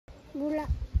Mula.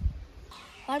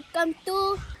 Welcome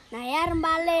to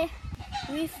Nayarabale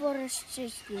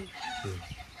Reforestation.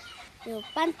 You're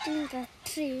planting a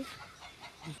tree.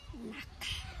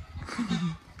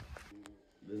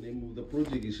 The name of the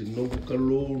project is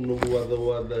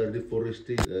Wacawaca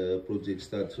Reforestation. Project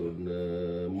starts on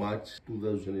March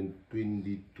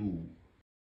 2022.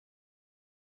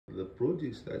 The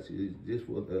project starts is just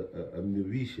for a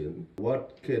vision.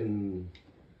 What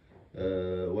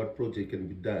project can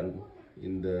be done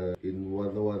in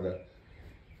Wacawaca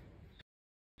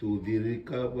to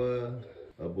recover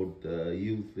about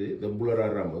youth, the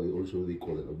Bulararam, also they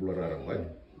call it the Bulararam, right?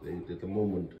 At the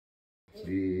moment,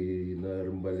 the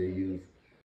Nayarabale youth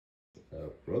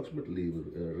approximately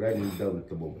running down at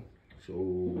the moment. So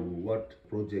what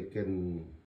project can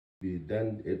be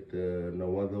done at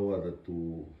Wacawaca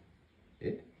to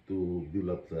build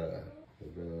up the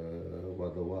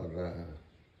Wacawaca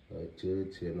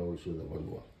church and also the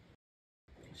Vanua.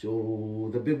 So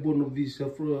the backbone of this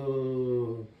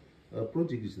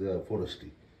project is the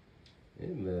forestry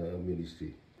and the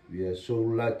ministry. We are so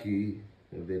lucky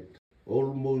that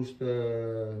almost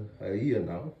a year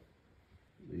now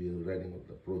we are running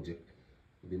the project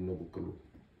within Nobukalu.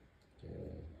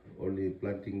 Only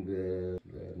planting the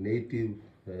native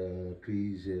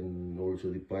trees and also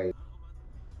the pine.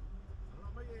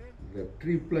 The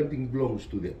tree planting belongs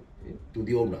to them, to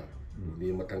the owner,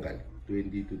 the Matangani.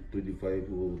 20 to 25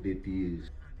 or 30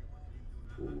 years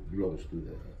belongs to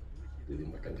the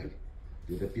Matangani,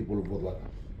 to the people of Wacawaca.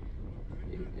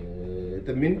 At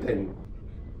the meantime,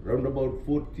 around about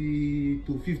 40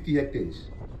 to 50 hectares.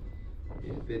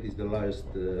 That is the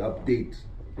last update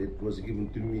that was given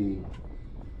to me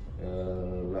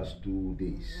last 2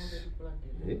 days.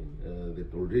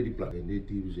 That already planted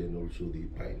natives and also the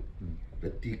pine, the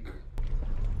teak.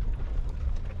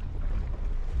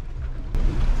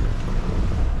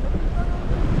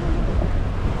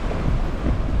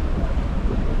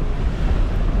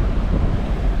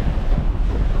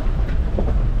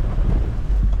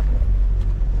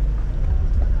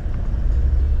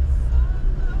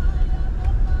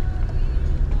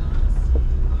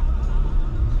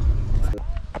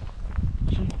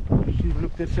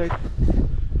 Look that side.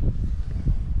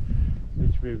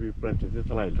 That's where we planted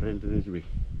the line, right this way.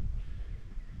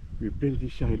 We planted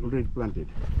this side already planted.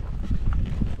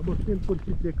 About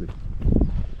 10.6 acres.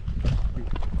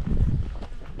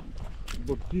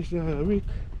 About this week,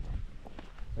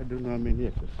 I don't know how many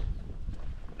acres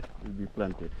will be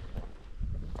planted.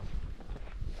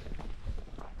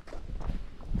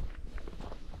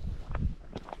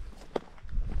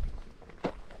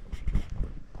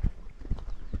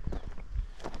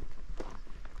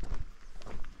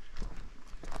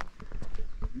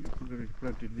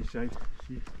 Planted this side.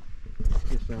 See,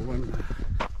 there's one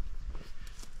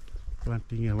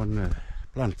planting one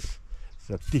plants. It's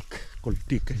a teak called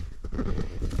teak.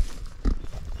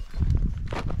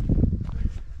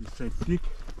 This side teak.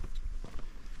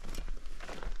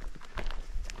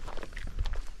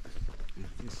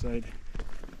 This side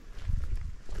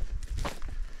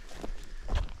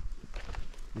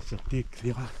it's a teak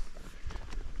there.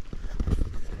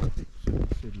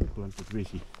 So we planted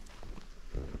Fiji.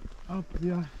 Up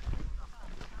there,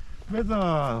 where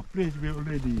the place we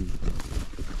already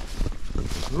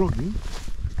logging,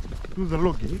 to the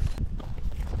logging.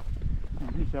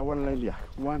 This is one line here,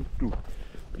 1, 2.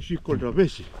 This is called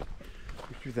Taveuni,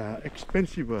 which is an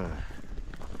expensive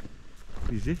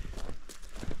busy,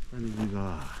 and it is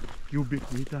a cubic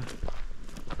meter.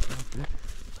 Okay.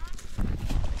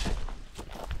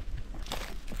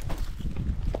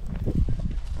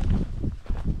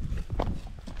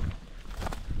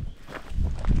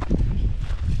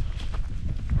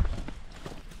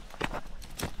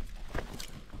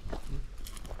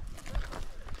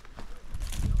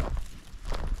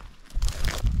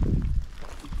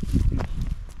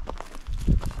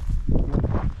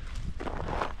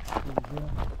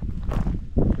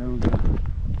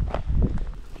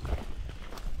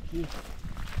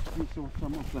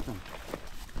 Some of them.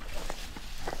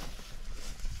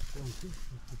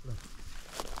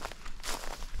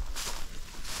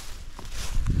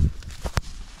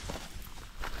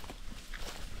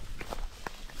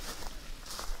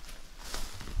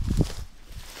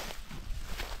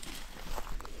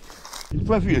 In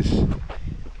 5 years,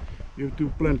 you have to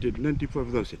plant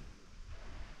 95,000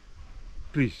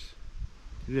 trees.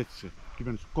 That's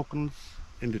given coconuts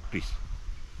and the trees.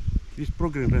 This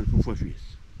program ran for 5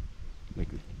 years. Like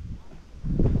that.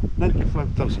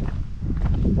 95,000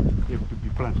 have to be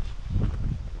planted.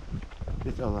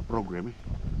 That's our program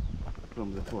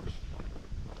from the forest.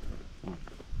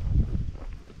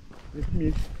 That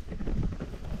means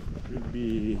will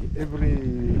be every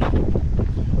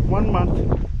 1 month. You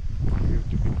have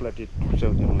to be planted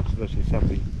 2,000 or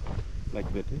something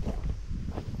like that.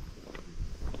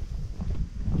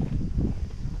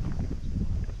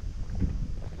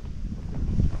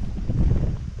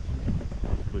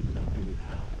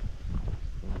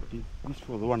 This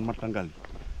for the one Matangali.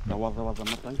 The Wacawaca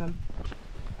Matangali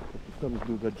to come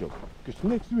do the job. Because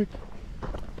next week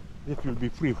it will be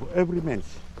free for every man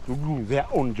to do their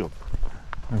own job.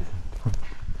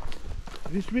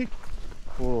 This week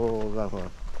for the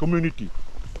community.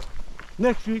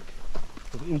 Next week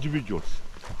for the individuals.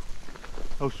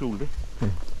 Household.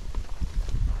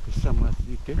 Some are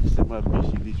sick, some are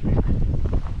busy this week.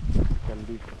 Can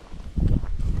be.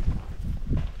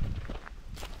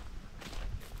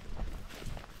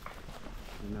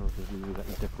 Now we got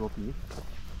the crop ini,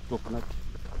 coconut,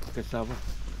 cassava.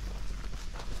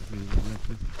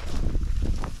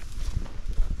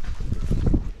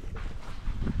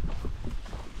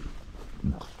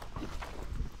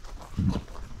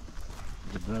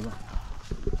 Berapa?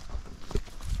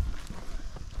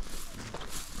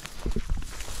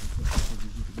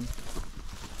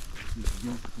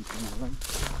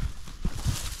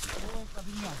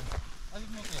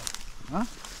 Hah?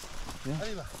 Ya.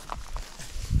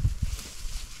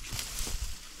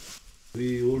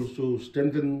 We also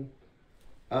strengthen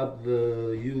up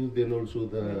the youth and also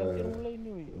the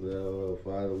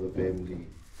father of the family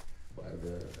by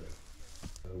the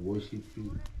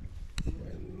worshiping,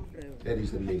 and that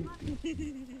is the main thing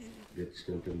that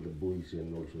strengthen the boys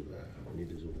and also the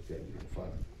leaders of the family and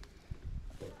father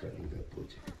for running the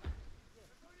project.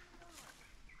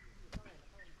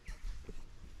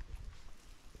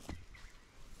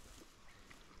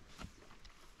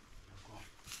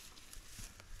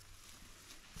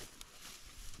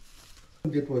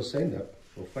 That was signed up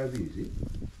for 5 years.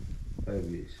 5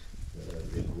 years.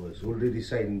 That was already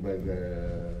signed by the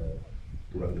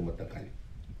Turang de Matakali,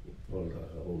 all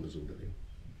the owners of the land.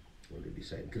 Already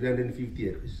signed. 350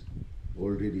 acres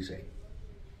already signed.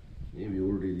 Yeah, we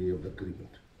already have the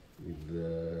agreement with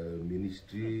the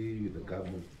ministry, with the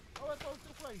government,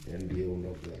 and the owner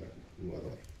of the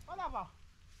Nayarabale.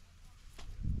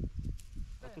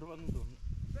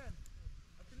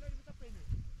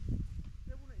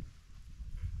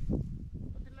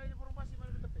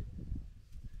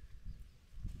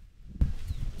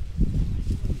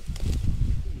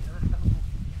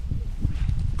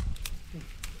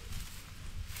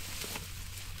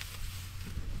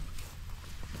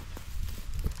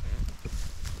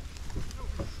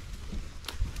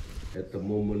 At the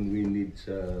moment, we need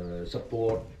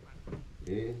support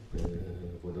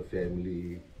for the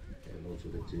family and also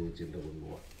the church and the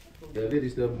one. That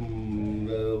is the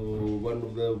one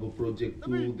of the project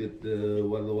too that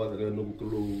Wacawaca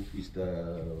is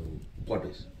the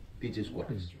quarters, teachers'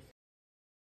 quarters.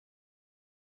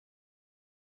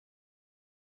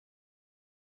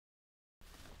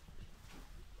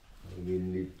 We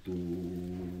need to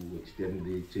extend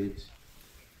the church.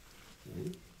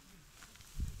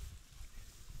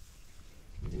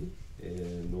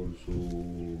 And also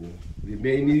the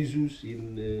main issues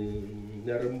in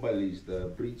Nayarabale is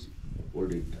the bridge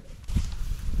already done.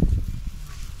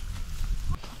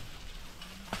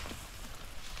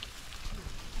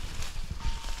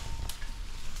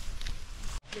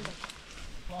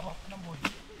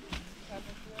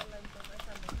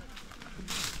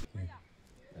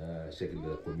 Second,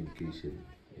 the communication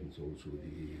and also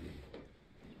the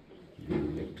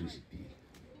electricity.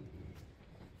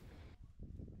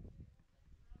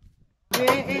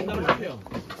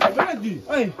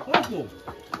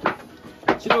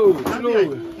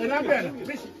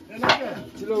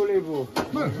 Slow levo.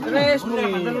 Tres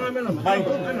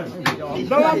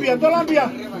Dolambia.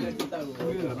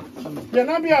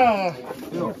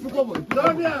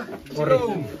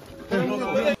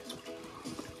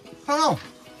 Hello.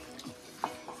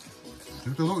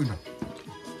 Kita tahu ini.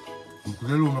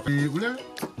 Kita lu nak pergi boleh?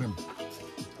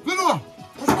 Lalu ah,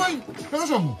 pasal apa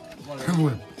semua?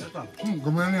 Kamu.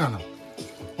 Kamu ni anak.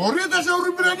 Orang dah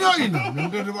seorang berani ini.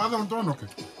 Nanti dia ada orang nak.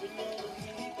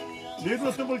 Dia tu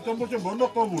semua campur bondo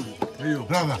kau boleh. Ayo.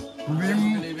 Rada.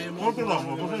 Bim. Kau tu lah,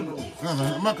 kau tu.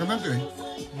 Rada. Makan nanti.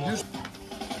 Just.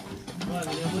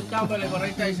 Campbell para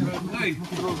ir ahí se lo doy.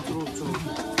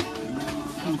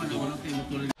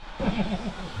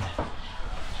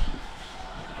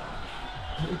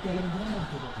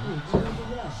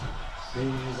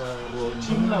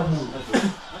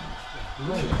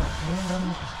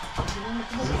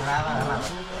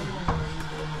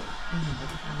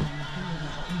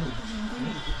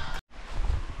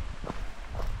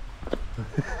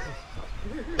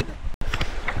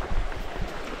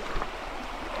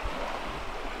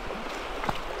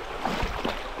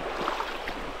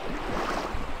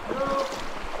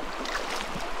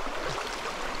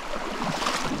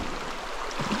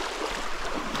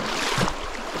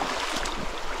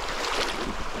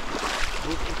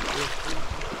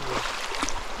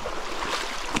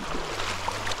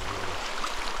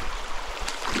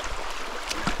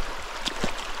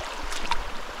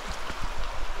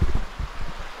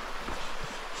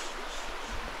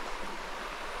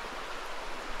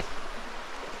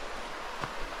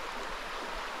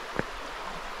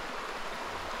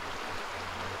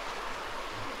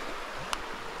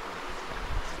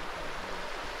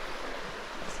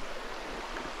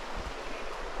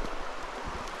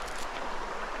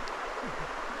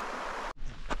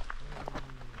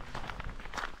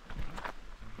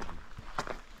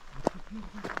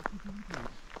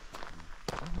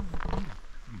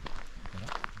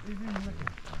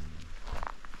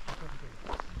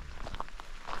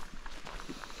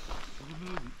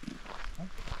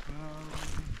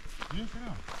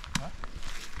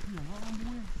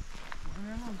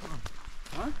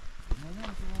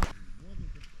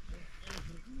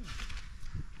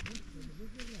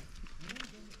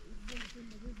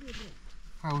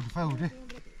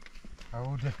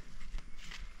 Food.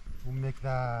 We'll make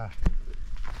the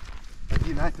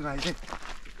dinner tonight.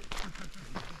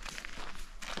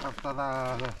 After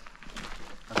the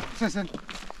session.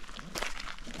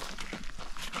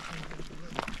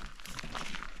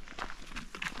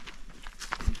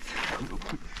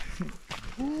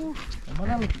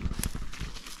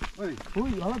 Ui,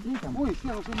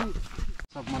 siapa sini?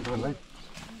 Sab mantra lagi.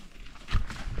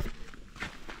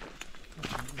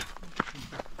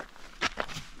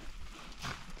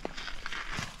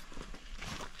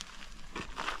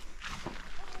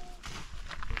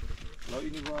 Laut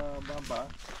ini apa?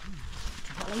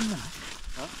 Lain lah.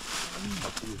 Hah?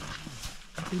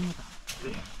 Ini tak.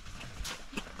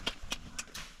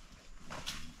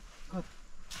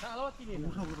 Tak lawat ini.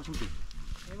 Usah berapa sempit?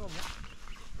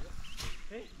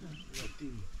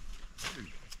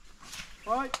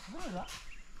 Oi, mana?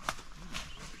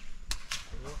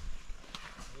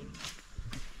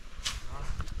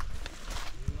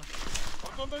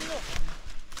 Tonton ini.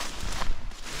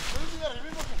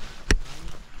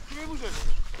 Ini musuh.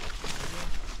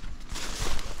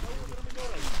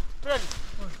 Friend.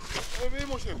 Ini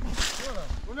musuh.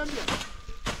 Mana dia?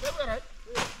 Siapa?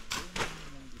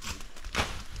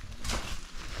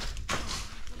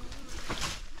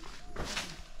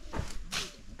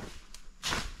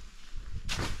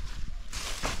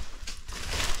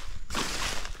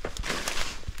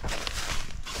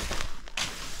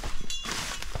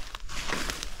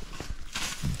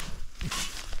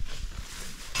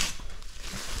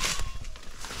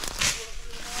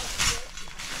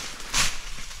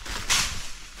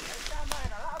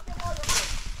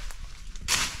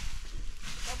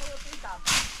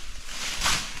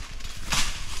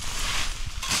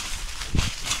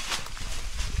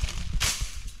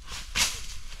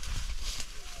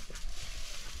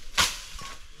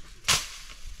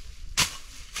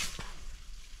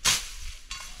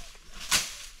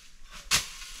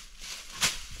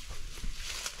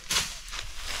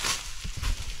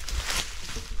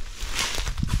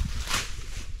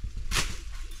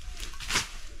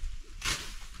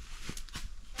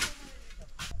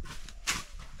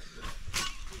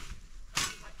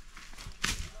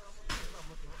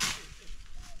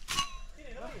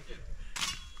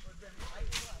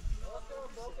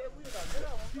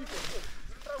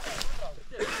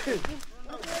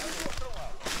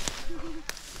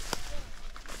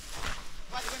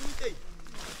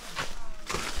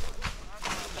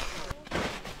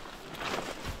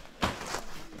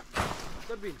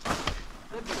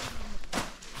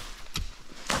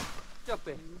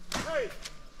 Capek. Hei.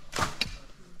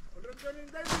 Orang ni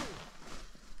Theyve.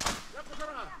 Siapa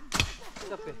seorang?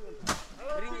 Capek.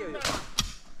 Ring dia.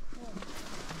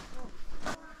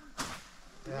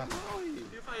 Ya.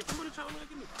 Dia fai semua dia cakap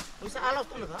lagi ni. Bisa alas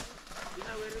tu lah.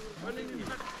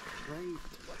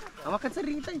 Makan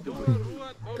sering tak itu?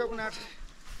 Coconut.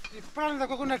 We plant the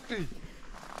coconut tree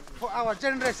for our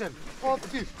generation, fourth,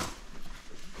 fifth.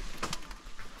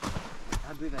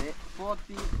 Ada dah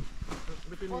 40.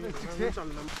 We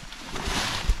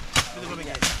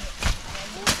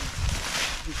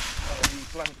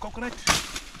plant coconut.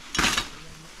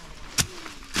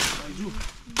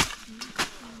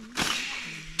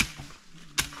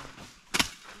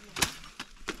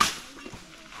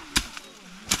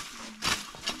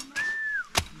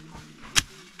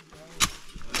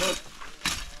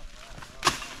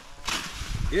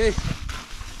 Yes.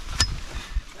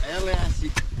 Air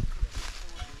asik.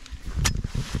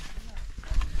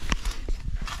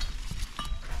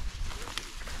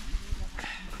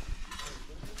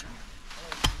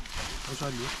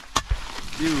 Sorry.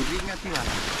 Dia ring hati lah.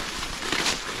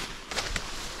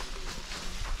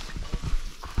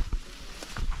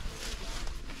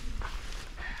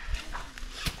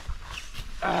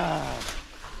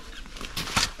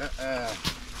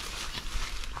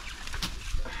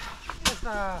 That's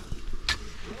the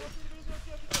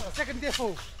second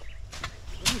depot.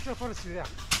 Ministry of Forestry.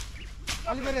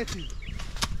 Aliberati.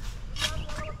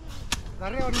 The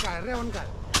Reon guy.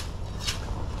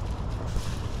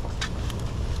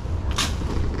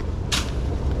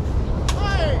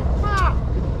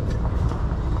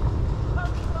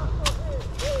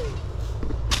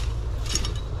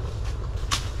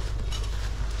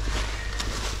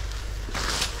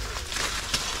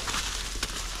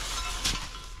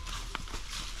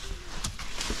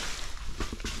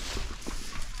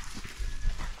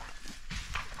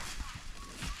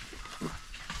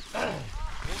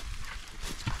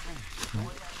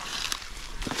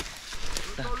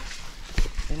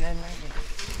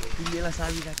 Pilihlah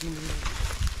sawi kaki dulu.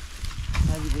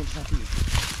 Sawi dan sapi.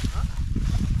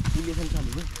 Pilih dan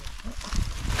sawi.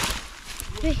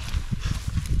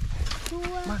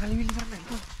 Dua. Makan pilih pernah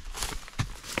itu.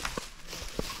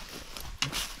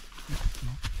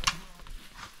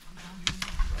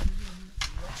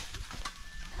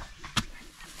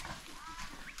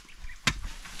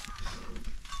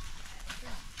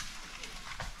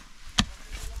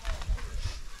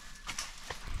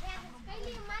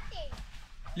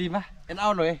 Lima, en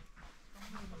ao rồi.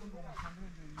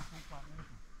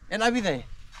 En abi đây.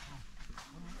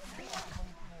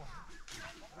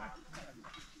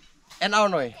 En ao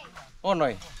rồi. O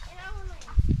rồi.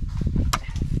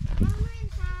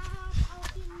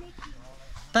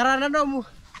 Tara na daw mo.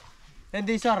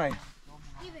 Hindi sore.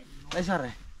 Ay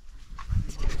sore.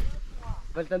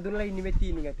 Bal tandun lang ni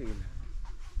meti ni ngatin.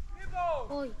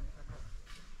 Oi.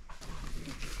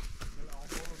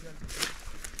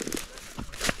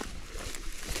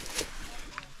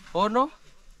 Ono,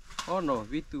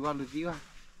 vitu walu tiwa.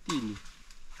 Tini.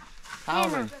 Ao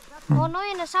rồi. Ono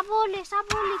ina saboli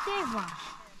teva.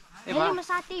 Eva. Ele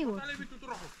masati yo.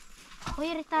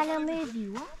 Oi retala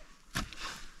medio.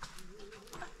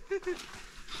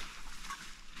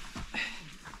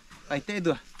 Ay te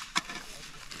dua.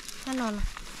 Ano na?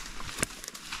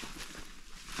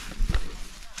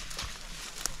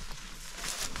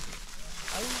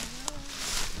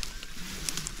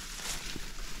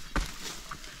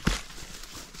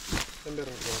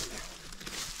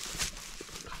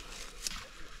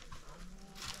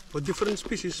 For different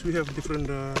species, we have different,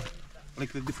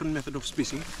 like the different method of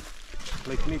spacing.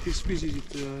 Like native species,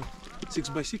 it's 6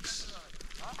 by 6.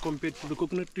 Compared to the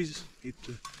coconut trees, it's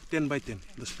 10 by 10,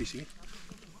 the spacing.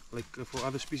 Like for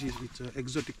other species, it's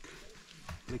exotic.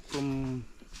 Like from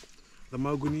the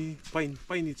mahogany, pine,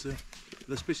 it's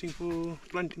the spacing for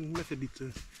planting method, it's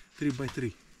 3 by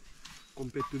 3.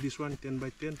 Compared to this one, 10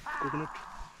 by 10, coconut.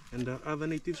 And the other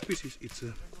native species, it's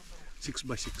 6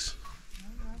 by 6.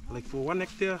 Like for 1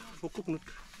 hectare for coconut,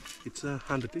 it's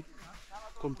 100.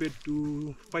 Compared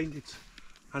to pine, it's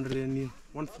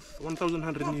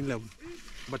 1,111.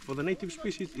 But for the native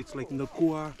species, it's like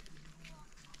Nakua,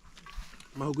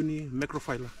 mahogany,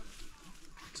 macrophylla.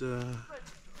 It's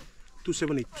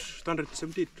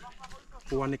 278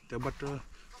 for 1 hectare. But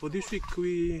for this week,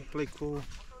 we like for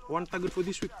one target for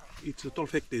this week, it's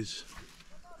 12 hectares.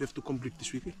 We have to complete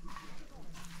this week.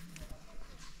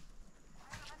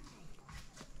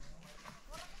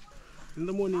 In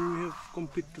the morning, we have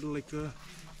completed like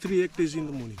 3 hectares in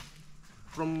the morning.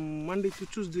 From Monday to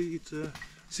Tuesday, it's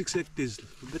 6 hectares.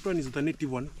 That one is the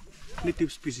native one,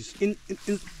 native species. In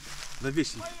the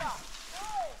Vesi,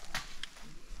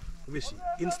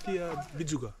 Instia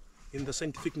bijuga, in the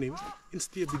scientific name,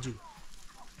 Instia bijuga.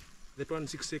 That one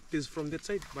 6 hectares from that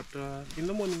side. But in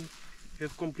the morning, we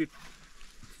have complete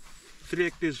 3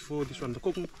 hectares for this one, the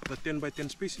coconut, the 10 by 10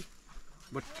 species.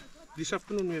 But this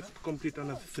afternoon we have to complete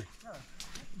another 3.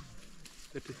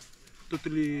 That is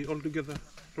totally altogether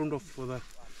round off for the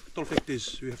 12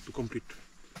 hectares we have to complete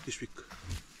this week.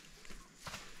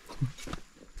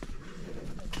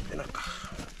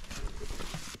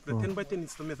 The 10 by 10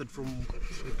 is the method from,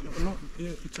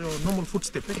 it's a normal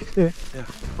footstep. Yeah.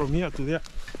 From here to there.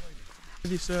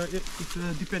 It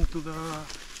depends to the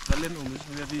landowners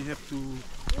where they have to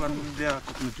plant their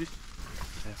coconut trees.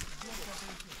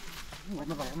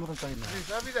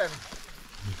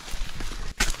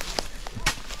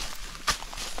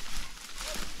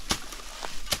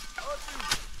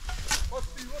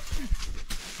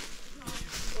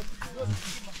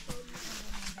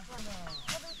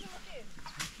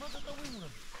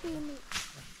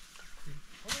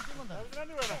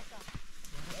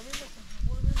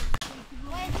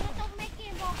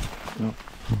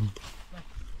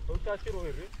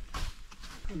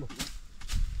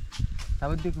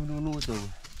 Tawag din kung nunuto.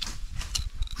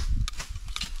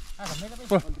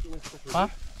 Ha?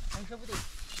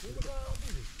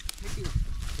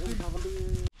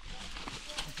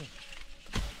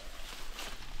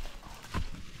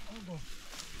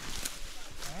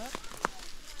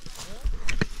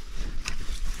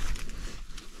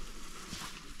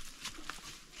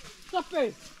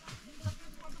 Sape!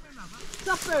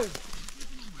 Sape!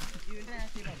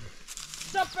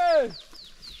 Sape!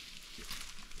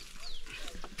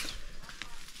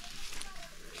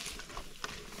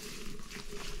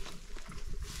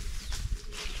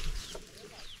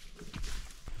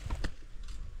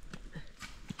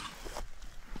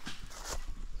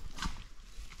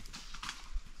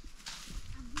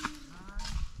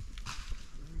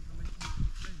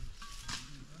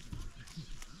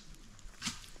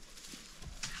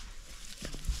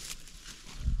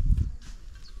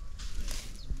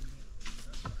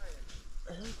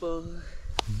 Peng.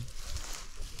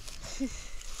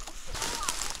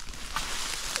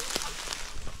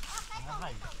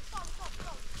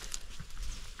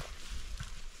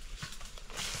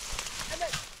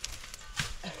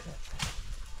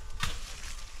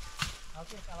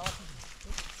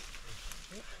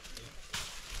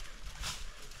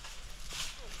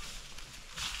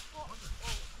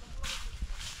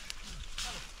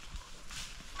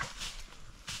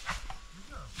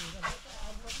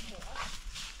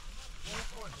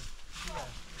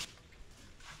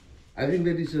 I think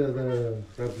that is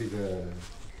roughly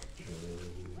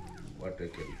what I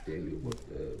can tell you about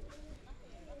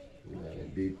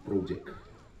the project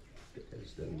that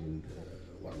is done in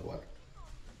Wacawaca.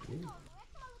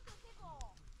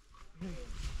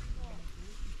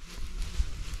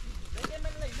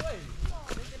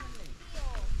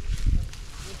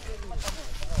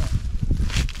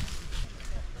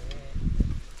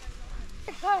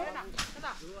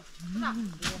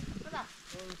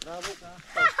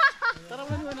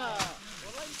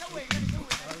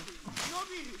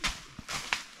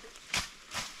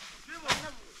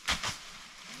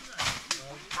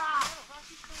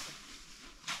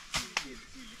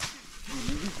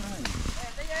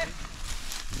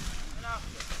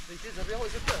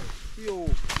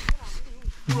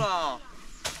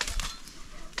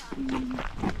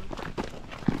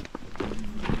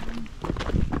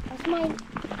 That's mine.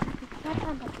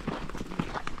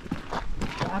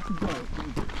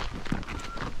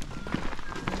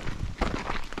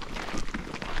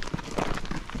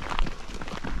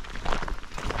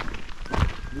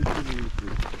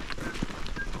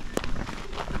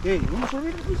 Hey, vamos a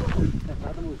ver isso.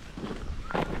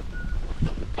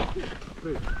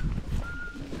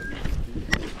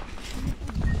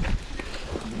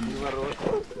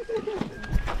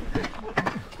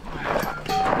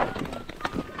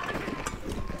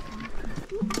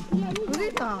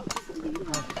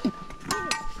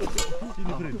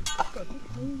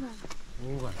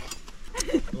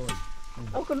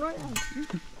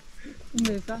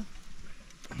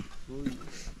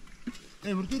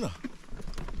 Eh, bertira.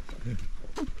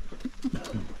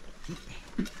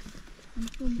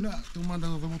 Na,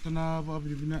 tumandang tamuto na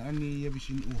pabilibinaan ni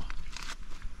Yabisin Uwa.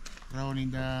 Rawan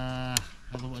inda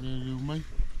ako ada lumay.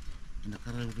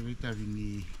 Nakaraw ko dito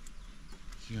ni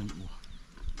Sian Uwa.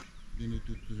 Dini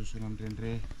tutu sunan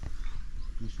rendre.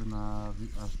 Tutu na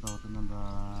asta tananda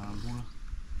angula.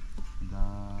 Da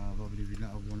pabilibina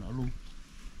abon alu.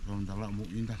 Rawan dala mo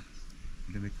inda.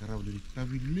 Demi karaw dari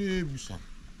tabile besar.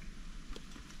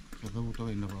 Tahu tahu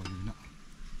ina pabilibina.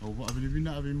 Au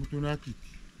pabilibina abi mutunaki.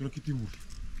 Pero kitibur.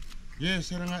 Yes,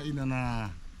 seranga ina na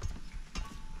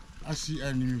asi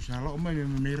ani musala o mai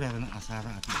merah na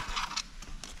asara ati.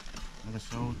 Ala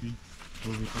sauti to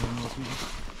bitano ati.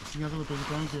 Singa to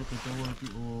bitano ke to ati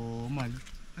o mai.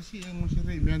 Asi ang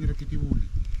musire me andira kitibuli.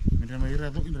 Mera merah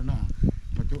to ina na.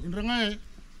 Pato ina ngai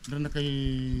dana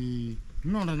kai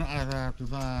no na ara to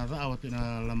da awati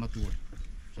na lamatua.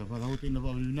 Sa pa dauti na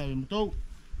ba bina muto.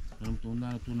 Nam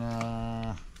tuna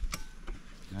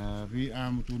na vi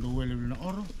am tu do wele na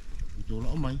oro tu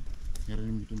lo mai ngere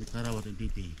ni tu mikara wat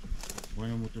titi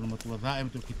bueno mutu na matua dae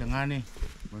mutu kitangane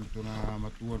bueno tu na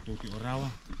matua tu ti orawa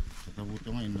ta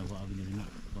buto nga ina ba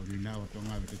abina wat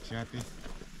nga bet chate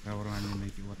ka orang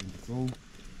ni ti wat tu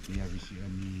ni avisi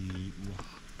ani u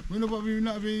bueno ba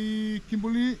abina be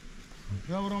kimbuli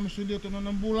ka orang mesuli tu na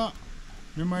nambula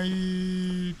me mai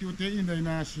ti te inda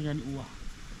ina singa ni u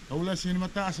kaula sin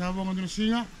mata asabo ngandun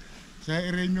singa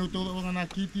saya remyo to mga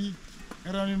nakiti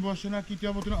era min boss nakiti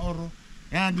amo to na oro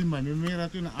ya di man mera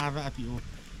to na ara ati o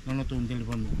nono to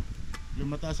telepon mo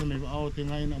yung mata sa may bao te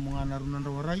ngayon ang mga narunan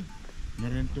rawaray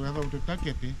meron to ako to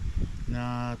takete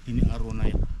na tiniaro na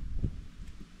yan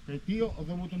kay tiyo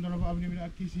ako mo to na ba abni min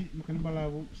akisi makan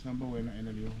balawo samba wena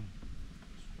enaliyo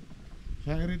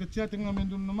sa erita chat nga men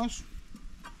dun na mas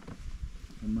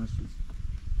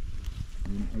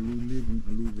yung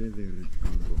alu weather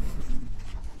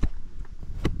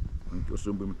ang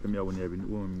kusumbu kami awan ya bin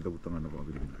uang minta butangan apa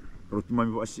bin roti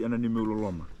mami wa asi anani me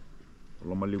loloma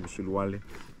libu sulwale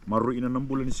maru ina 6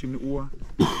 bulan di sini uwa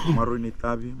maru ini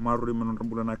tabi maru manon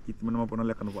rembulan akit mana mampu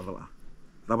nalekan wa Allah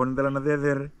taban dalan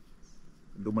der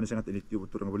do man sangat ini tiu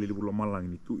betul ngabali libu malang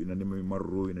ini tu ina ni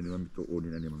maru ina ni mami to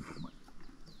oni ina ni mami to ma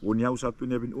woni au satu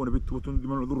ni bin ona bitu tun di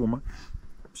mana do rumah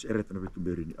seret na bitu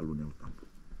beri ni alun yang tampu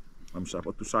mam sa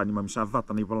tu sani mam sa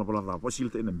vata ni pala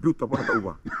fasilita ina biuta pa ta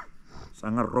uwa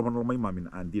sangar roman romai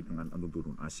mamin andi dengan andun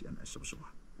turun asian esok-esok.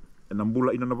 6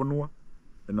 bulan ina na banua,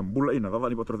 6 bulan ina tata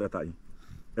ni potro tatai.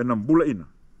 6 bulan ina.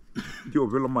 Tio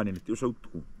velo mani ni tio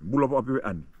sautu. Bula pa api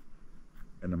ani.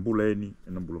 6 bulan ini,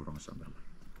 6 bulan orang sandala.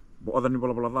 Bo ada ni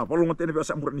bala da. Polong tene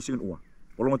biasa murah ni singin ua.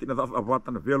 Polong tene da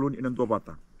avata na velo ni nen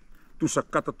bata. Tu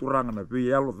sakata turanga na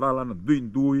vialo dala na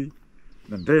dui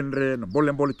na dendre na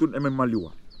bolem tun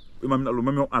maliwa. Imam na lu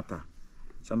memang ata.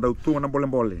 Sandau tu na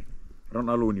bolem ran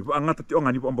aluni. Ba angata ti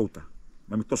ongani po ambauta.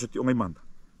 Mami toso ti ongai manta.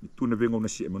 Itu na vengo na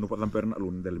si menu pa lamper na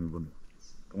aluni dalam ibonu.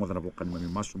 Kung ada napokan mami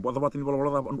masu. Bo ada ni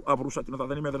bala abrusa ti na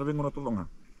tata ni medana vengo na tulonga.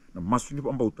 Na masu ni po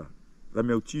ambauta.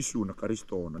 Dami au tisu na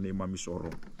karisto na ni mami soro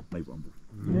na ibu ambu.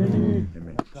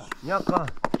 Amen. Nyaka.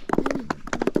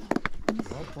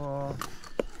 Apa?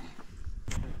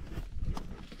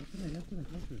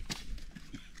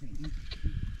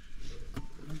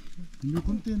 Hindi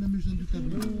konti na mission dito.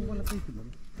 Wala pa ito.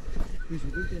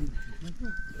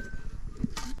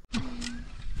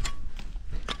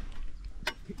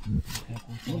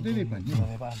 Morte pan.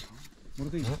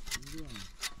 Morte.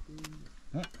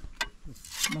 Ha?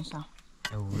 Masa.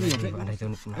 Ada itu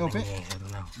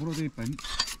nak. Morte pan.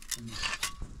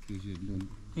 Kasi doon.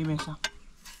 Di mesa.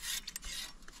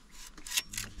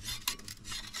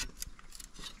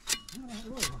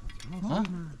 Ha?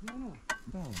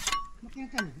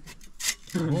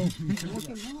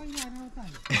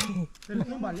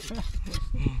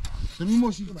 Terus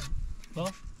mo si. Ha?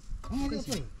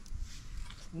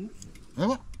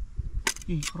 Apa?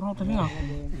 Ih, pernah tapi enggak.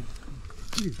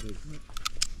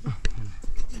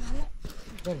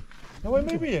 Naway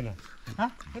may biyan na. Ha?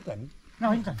 Katan.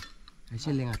 Nah, ini kan.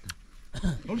 Hasil yang ada.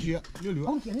 Ano siya? Lulu.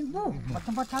 Oh, kianin mo.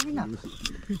 Batang-bat sabi na.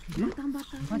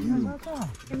 Batang-bata.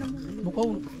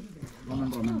 Bukaw.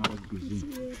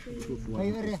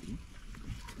 Kayo ere.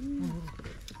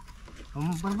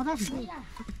 Berapa tadi?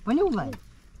 Banyak bukan?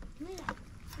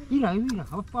 Ira.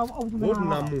 Apa tu? Oh,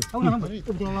 namu. Oh, namu.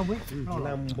 Itu betul labu.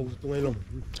 Namu tungai long.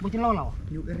 Betul lawa.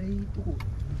 Yuk ere itu.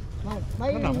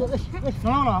 Baik.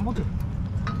 Lawa, betul.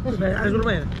 Ada dulu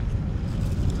bayar.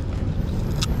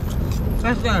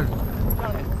 Kasar.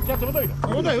 Betul.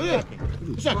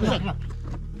 Bisa.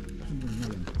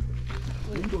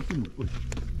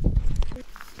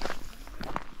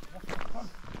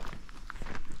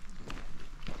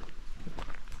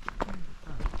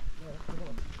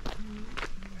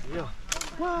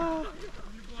 Wah.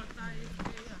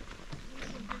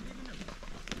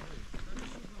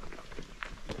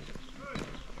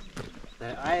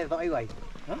 Ai vậy vậy.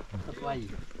 Hả? Vậy.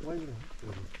 Vậy.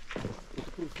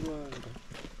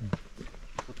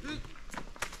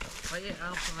 Vậy